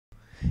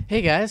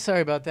Hey guys,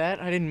 sorry about that.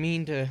 I didn't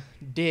mean to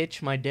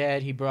ditch my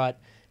dad. He brought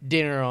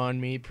dinner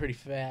on me pretty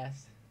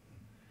fast.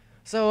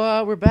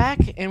 So we're back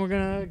and we're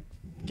gonna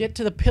get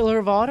to the Pillar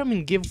of Autumn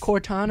and give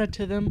Cortana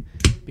to them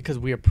because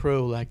we are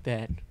pro like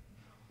that.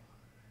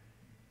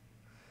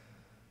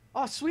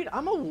 Oh sweet,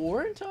 I'm a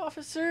warrant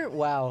officer?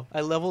 Wow,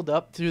 I leveled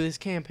up through this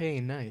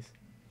campaign. Nice.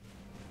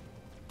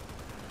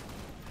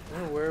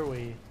 Where were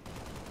we?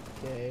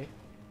 Okay.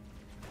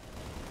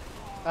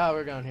 Oh,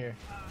 we're going here.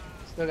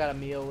 Still got a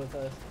meal with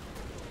us.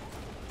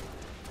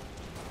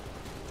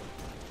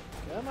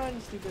 Come on,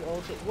 you stupid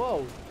ultra.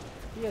 Whoa!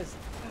 He has.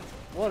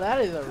 Whoa, that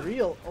is a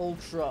real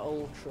ultra.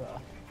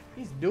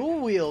 He's dual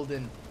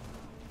wielding.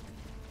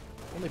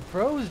 Only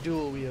pros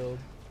dual wield.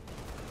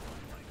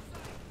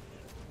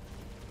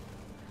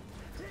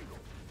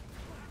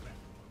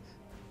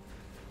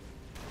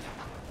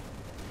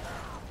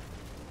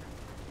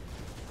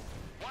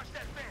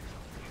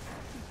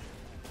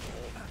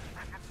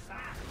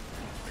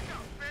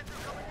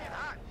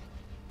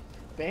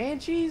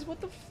 Banshees? What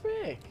the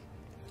frick?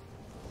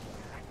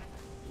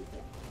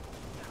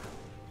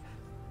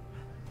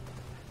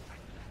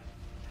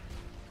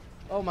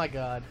 Oh my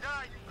god.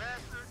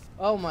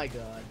 Oh my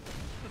god.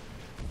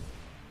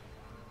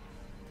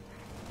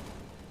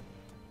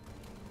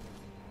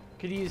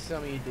 Could use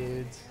some of you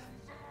dudes.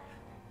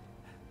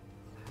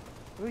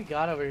 What do we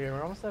got over here?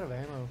 We're almost out of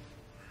ammo.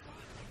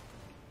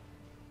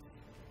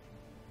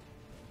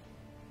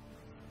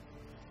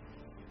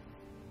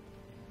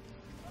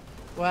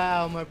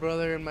 Wow, my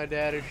brother and my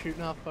dad are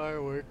shooting off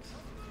fireworks.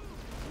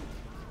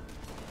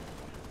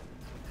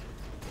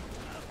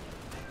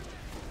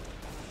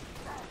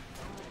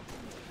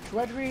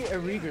 Shredry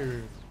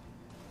Erigor.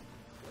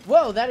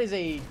 Whoa, that is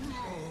an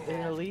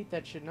elite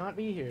that should not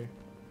be here.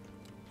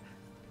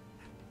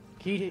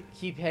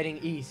 Keep heading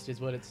east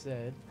is what it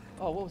said.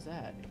 Oh, what was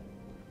that?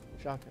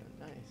 Shotgun,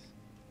 nice.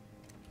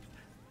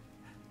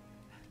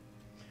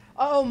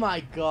 Oh my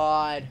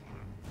god.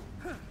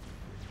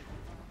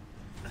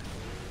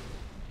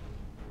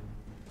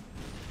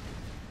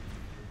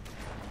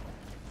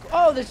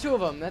 Oh, there's two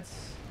of them.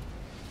 That's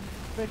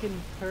freaking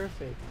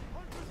perfect.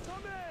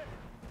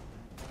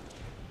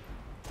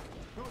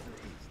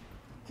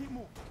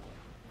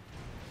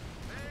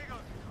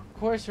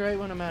 Of course, right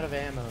when I'm out of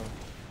ammo.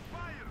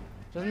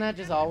 Doesn't that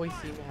just always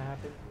seem to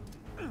happen?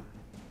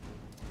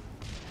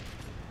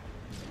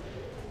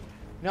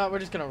 No, we're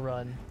just gonna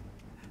run.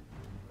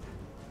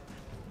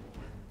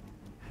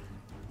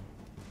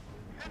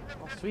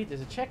 Oh, sweet, there's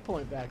a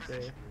checkpoint back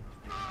there.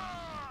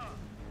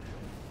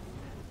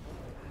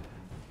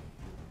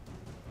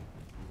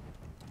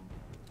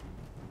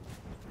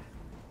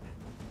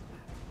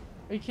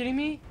 Are you kidding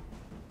me?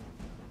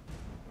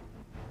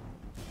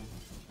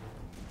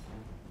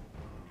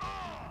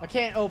 I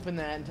can't open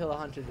that until the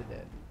hunters are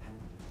dead.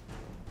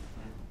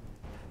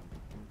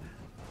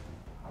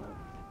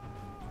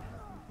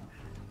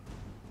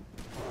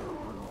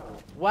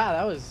 Wow,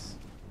 that was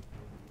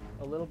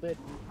a little bit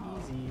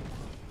easy.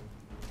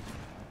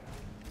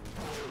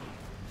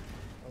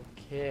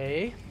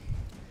 Okay.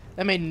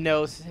 That made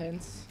no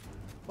sense.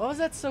 Why was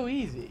that so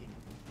easy?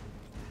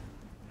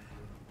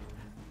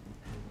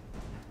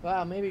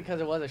 Wow, maybe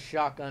because it was a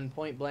shotgun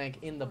point blank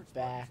in the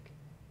back.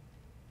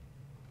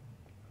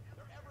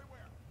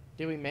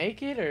 Did we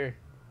make it or?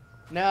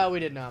 No, we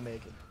did not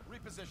make it.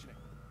 Repositioning.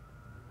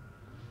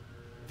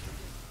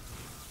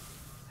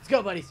 Let's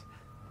go, buddies.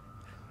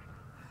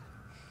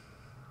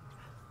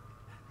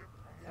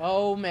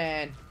 Oh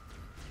man.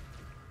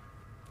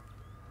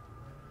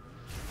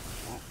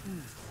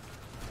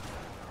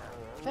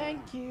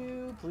 Thank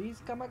you.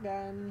 Please come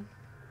again.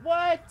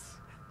 What?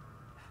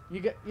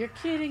 You're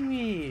kidding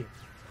me.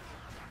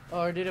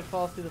 Or did it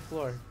fall through the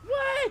floor?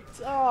 What?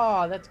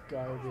 Oh, that's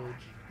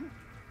garbage.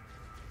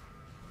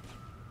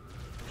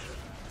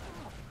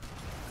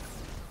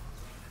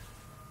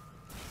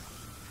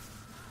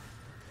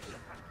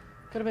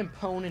 Could have been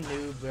Pwn and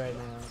Noob right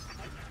now.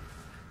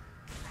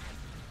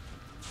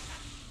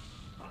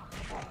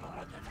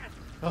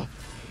 Oh,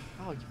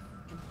 oh,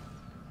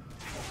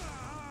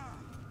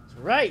 that's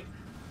right.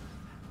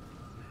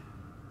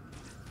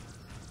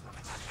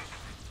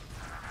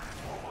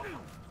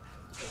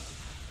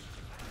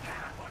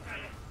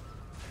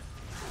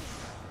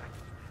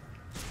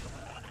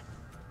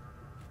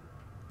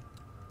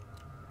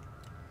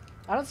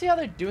 I don't see how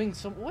they're doing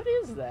some. What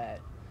is that?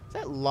 Is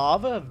that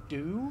lava of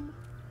doom?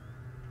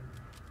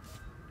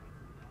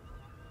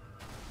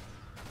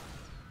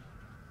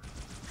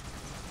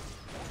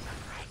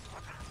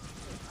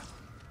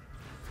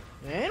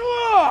 And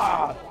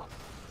whoa!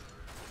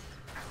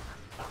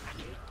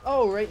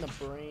 Oh, right in the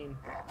brain.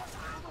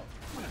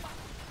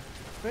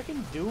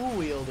 Freaking dual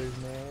wielders,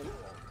 man.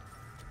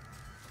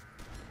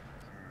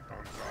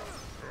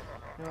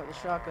 You know what, the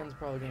shotgun's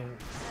probably gonna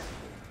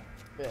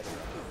be better.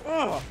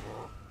 Ugh!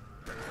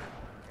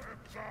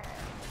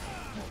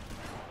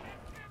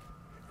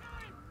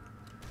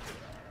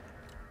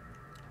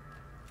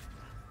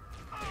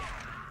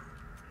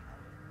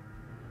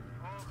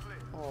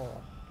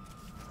 Oh.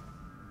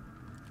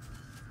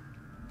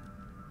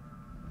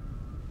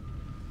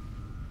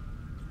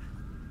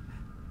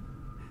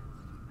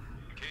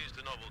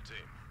 to Noble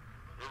Team.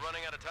 We're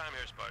running out of time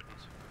here,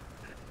 Spartans.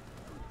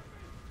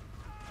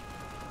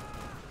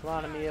 Come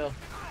on, Emil.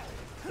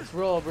 Let's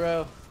roll,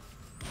 bro.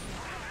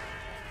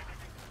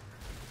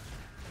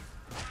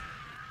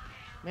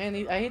 Man,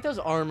 I hate those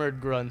armored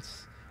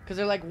grunts. Because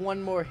they're like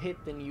one more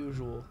hit than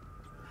usual.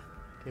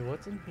 Okay,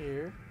 what's in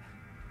here?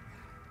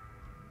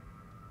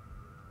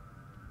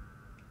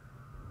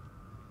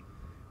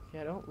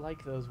 Yeah, I don't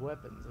like those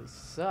weapons. They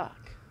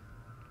suck.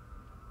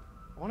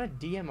 I want a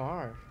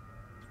DMR.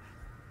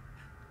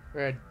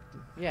 Or a,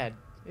 yeah,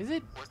 is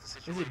it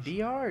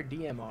DR or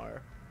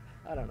DMR?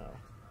 I don't know.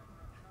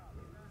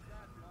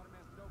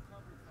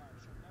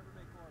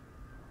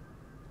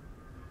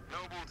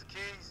 Noble to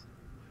Keys,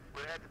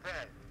 we're at the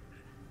pad.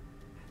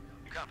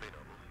 Copy,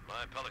 Noble.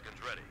 My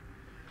Pelican's ready.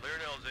 Clear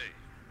an LZ.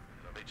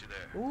 I'll meet you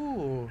there.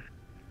 Ooh,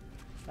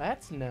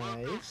 that's nice.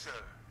 Will do, sir.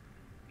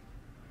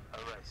 All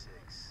right,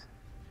 Six.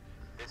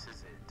 This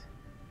is it.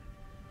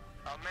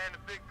 I'll man the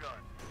big gun.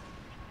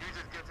 You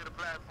just get to the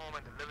platform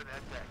and deliver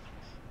that package.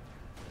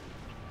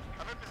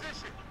 I'm in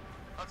position.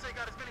 I'll take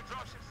out as many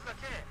dropships as I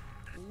can.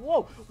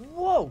 Whoa,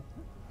 whoa!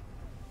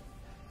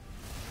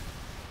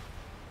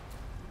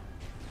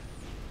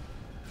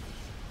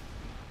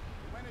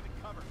 Went into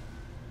cover.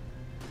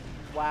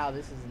 Wow,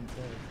 this is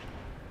intense.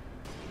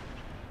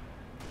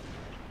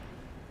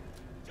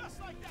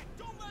 Just like that.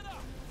 Don't let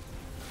up.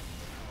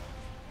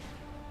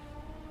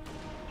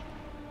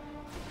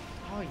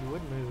 Oh, you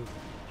would move.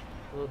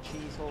 A little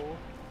cheese hole.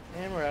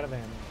 And we're out of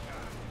ammo.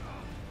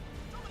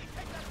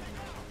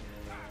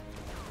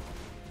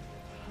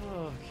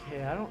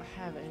 Okay, I don't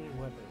have any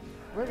weapons.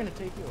 We're gonna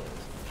take yours.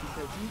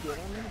 Because you get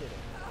unlimited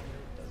ammo.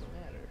 It doesn't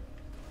matter.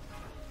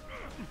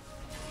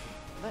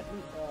 Let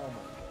me. Oh my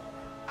god.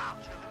 I'll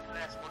kill the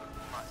last one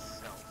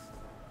myself.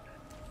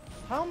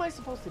 How am I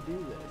supposed to do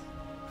this?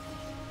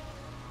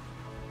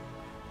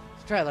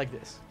 Let's try it like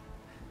this.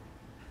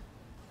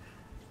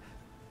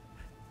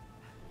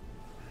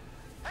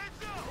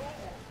 Heads up!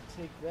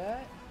 Take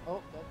that.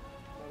 Oh, that.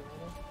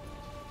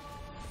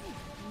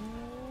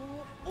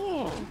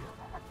 Ooh,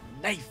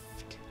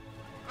 knifed.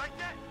 Like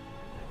that.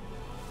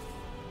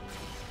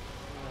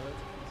 Oh,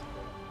 that's a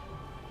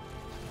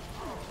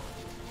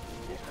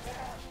piece of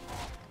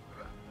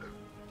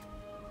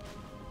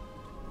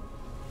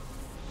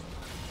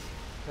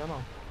Come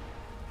on.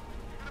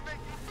 Gonna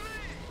make you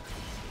bleed.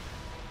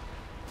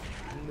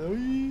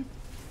 Knife.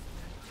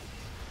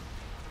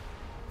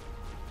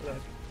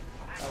 Look.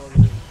 That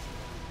wasn't it.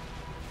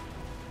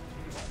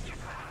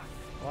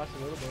 Watch a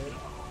little bit.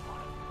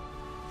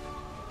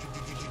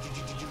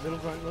 Little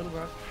grunt, little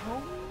grunt.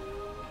 Oh.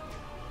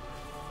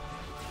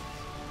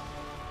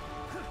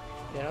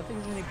 Yeah, I don't think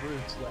there's any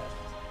brutes left.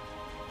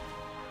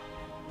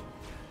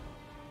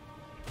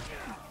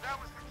 That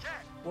was the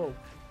cat. Whoa.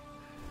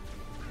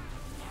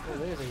 Oh,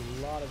 there's a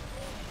lot of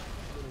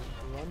little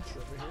grunts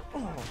over here. Oh.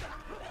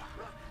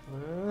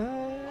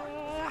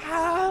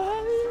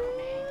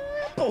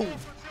 Boom.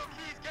 Until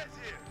Keys gets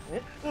here.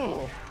 It,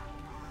 oh.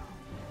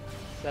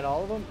 Is that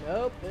all of them?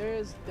 Nope,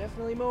 there's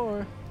definitely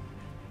more.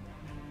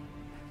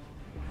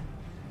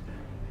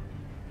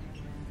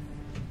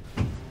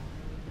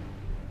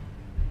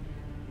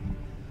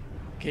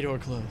 Okay, door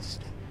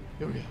closed.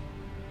 Here we go.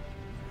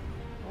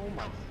 Oh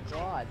my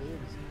god, they're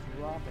just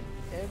dropping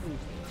everything.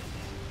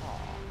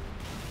 Aw.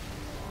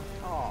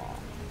 Aw.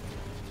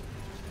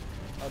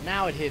 Oh,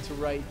 now it hits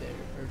right there.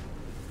 Perfect.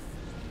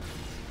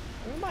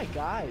 Where are my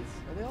guys?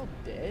 Are they all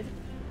dead?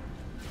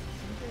 I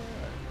think they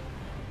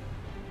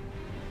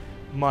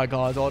are. My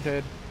god's all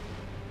dead.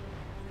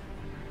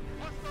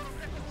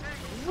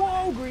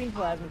 Whoa, green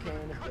plasma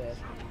cannon is dead.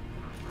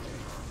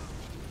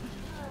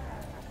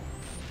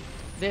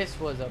 This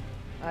was a...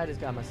 I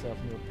just got myself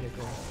into a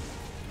pickle.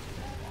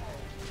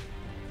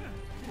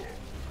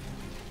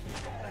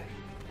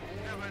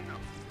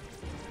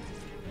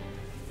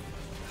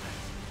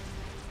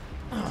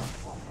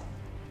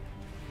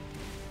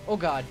 Oh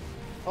god.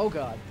 Oh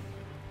god.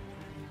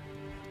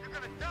 You're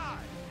gonna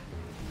die.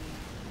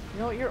 You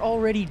know what? You're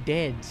already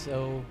dead,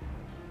 so...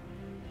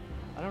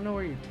 I don't know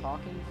where you're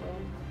talking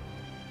from.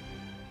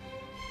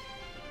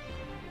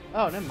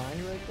 Oh, never mind.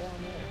 You're right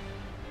down there.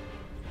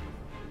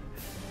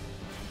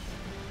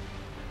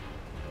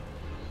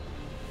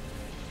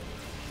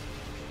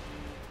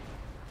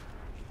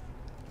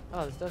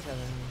 Oh, this does have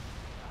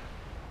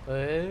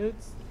enemy.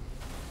 Let's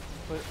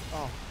put...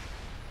 Oh.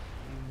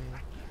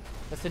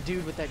 That's the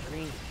dude with that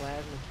green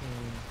plasma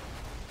cannon.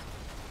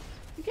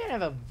 You can't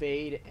have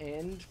evade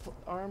and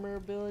armor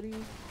ability. You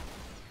and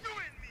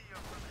me are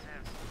gonna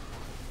have some.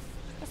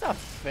 That's not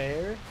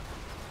fair.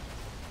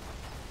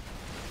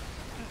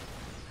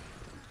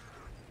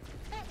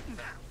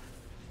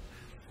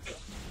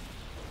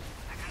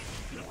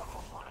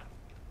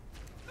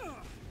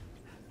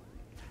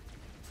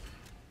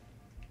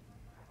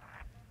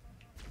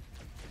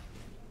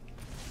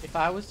 If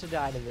I was to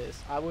die to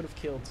this, I would have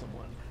killed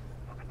someone.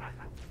 You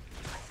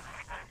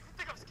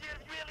think I'm scared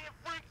of you alien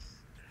freaks?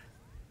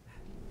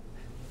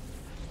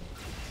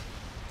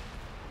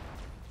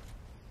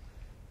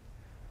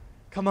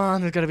 Come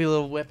on, there's gotta be a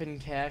little weapon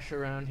cache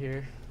around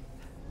here.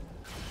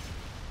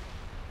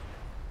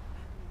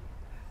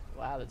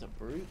 Wow, there's a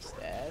brute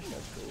stash.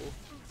 That's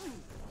cool.